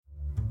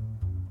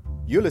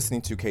You're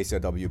listening to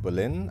KCRW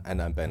Berlin,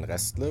 and I'm Ben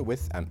Restler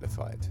with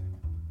Amplified.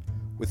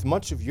 With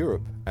much of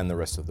Europe and the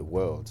rest of the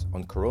world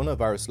on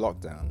coronavirus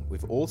lockdown,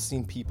 we've all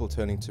seen people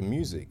turning to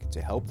music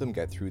to help them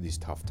get through these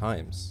tough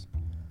times.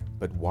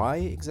 But why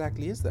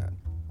exactly is that?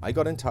 I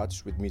got in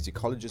touch with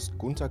musicologist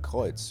Gunter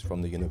Kreutz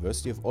from the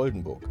University of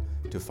Oldenburg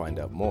to find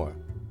out more.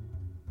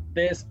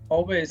 There's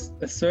always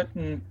a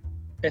certain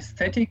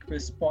aesthetic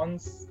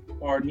response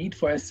or need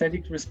for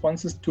aesthetic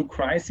responses to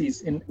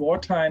crises. In war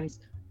times,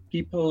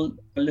 people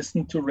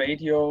listen to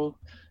radio,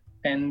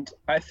 and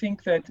I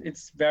think that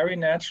it's very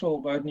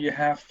natural when you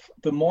have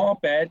the more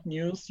bad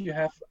news you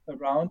have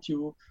around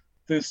you,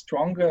 the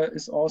stronger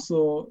is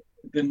also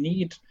the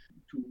need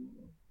to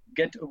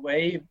get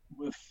away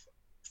with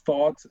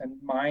thoughts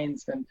and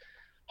minds and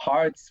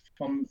hearts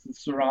from the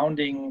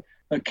surrounding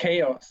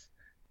chaos.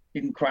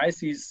 In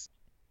crises,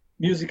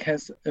 music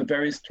has a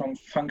very strong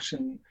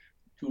function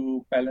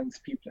to balance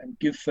people and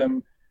give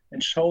them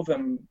and show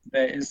them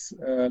there is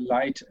a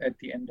light at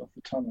the end of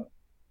the tunnel.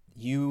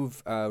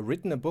 You've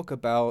written a book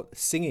about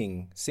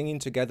singing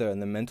together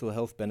and the mental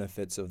health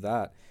benefits of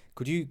that.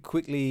 Could you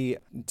quickly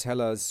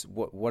tell us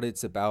what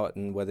it's about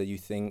and whether you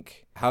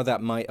think how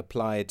that might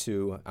apply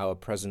to our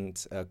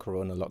present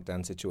corona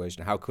lockdown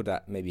situation? How could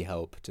that maybe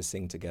help to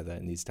sing together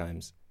in these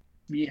times?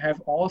 We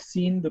have all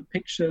seen the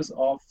pictures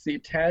of the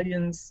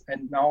Italians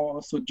and now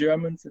also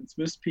Germans and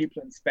Swiss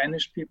people and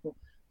Spanish people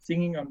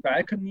singing on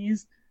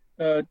balconies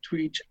to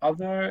each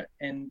other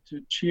and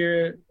to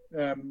cheer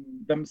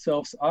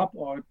themselves up,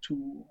 or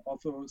to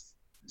also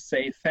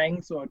say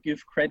thanks or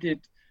give credit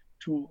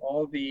to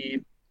all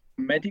the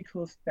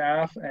medical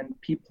staff and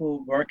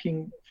people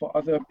working for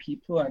other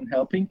people and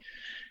helping.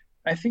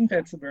 I think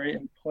that's a very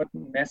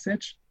important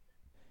message.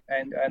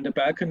 And the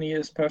balcony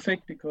is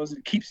perfect because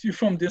it keeps you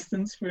from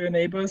distance for your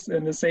neighbors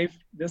and a safe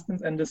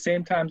distance, and at the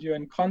same time you're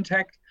in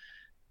contact.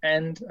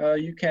 And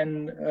you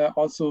can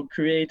also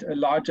create a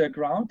larger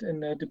ground,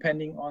 and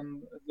depending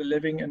on the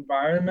living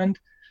environment.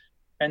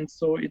 And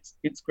so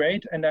it's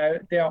great. And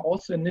there are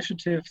also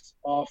initiatives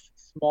of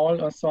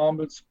small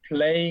ensembles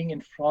playing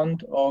in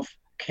front of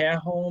care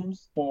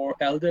homes for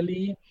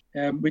elderly,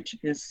 which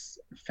is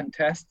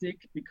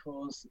fantastic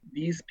because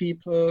these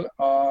people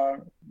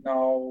are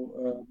now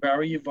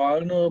very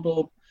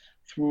vulnerable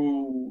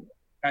through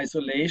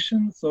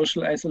isolation,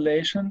 social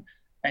isolation.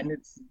 And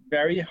it's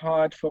very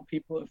hard for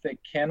people if they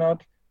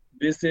cannot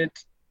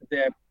visit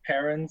their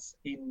parents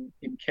in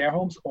care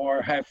homes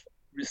or have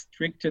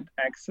restricted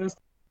access.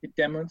 It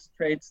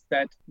demonstrates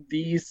that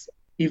these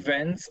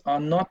events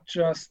are not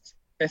just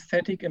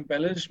aesthetic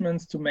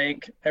embellishments to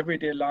make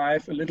everyday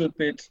life a little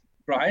bit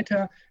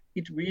brighter.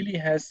 It really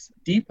has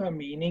deeper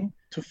meaning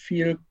to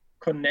feel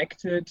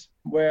connected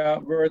where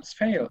words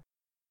fail.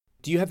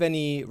 Do you have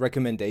any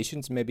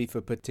recommendations maybe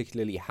for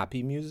particularly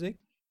happy music?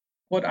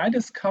 What I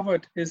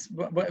discovered is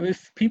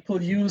if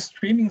people use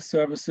streaming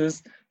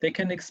services, they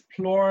can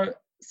explore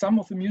some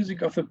of the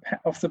music of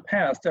the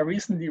past. I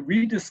recently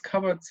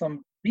rediscovered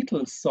some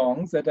Beatles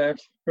songs that I've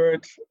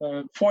heard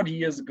 40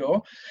 years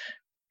ago,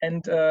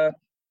 and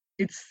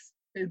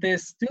they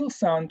still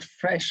sound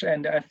fresh.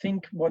 And I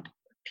think what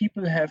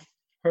people have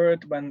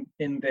heard when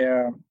in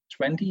their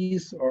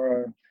 20s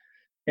or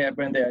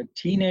when they're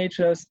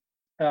teenagers,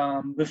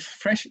 with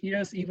fresh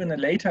ears even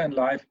later in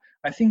life,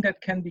 I think that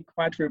can be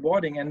quite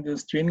rewarding, and the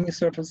streaming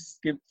service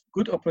gives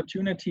good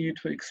opportunity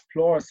to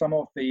explore some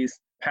of these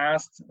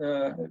past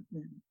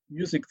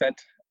music that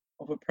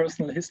of a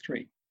personal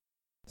history.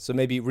 So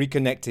maybe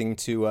reconnecting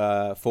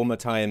to former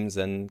times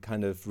and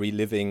kind of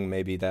reliving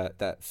maybe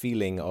that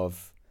feeling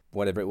of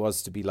whatever it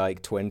was to be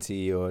like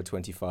 20 or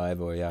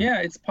 25 or Yeah,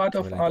 it's part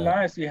of our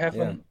lives. We have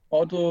an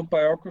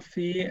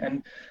autobiography,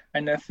 and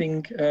I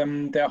think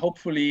there are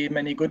hopefully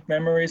many good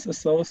memories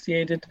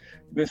associated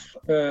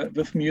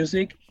with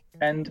music.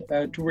 And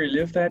to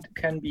relive that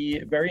can be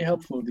very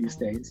helpful these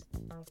days.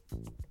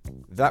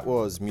 That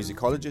was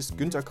musicologist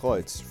Gunter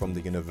Kreutz from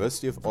the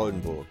University of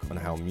Oldenburg on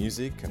how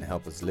music can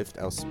help us lift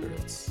our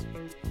spirits.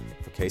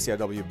 For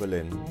KCRW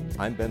Berlin,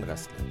 I'm Ben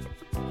Restler.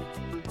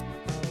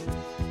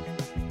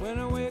 When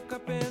I wake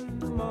up in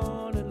the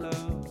morning,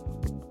 love,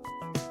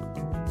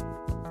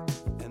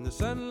 and the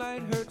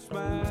sunlight hurts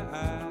my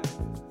eyes,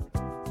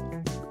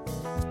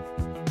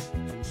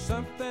 and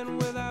something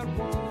without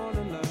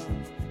warning, love,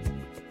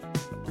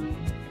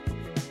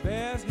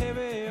 bears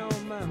heavy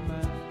on my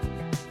mind.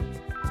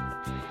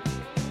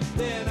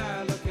 Then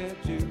I look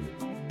at you,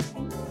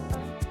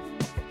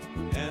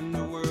 and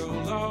the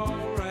world's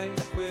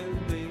alright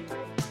with me.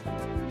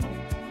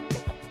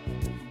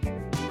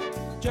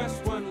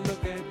 Just one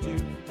look at you,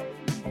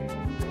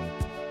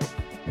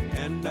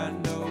 and I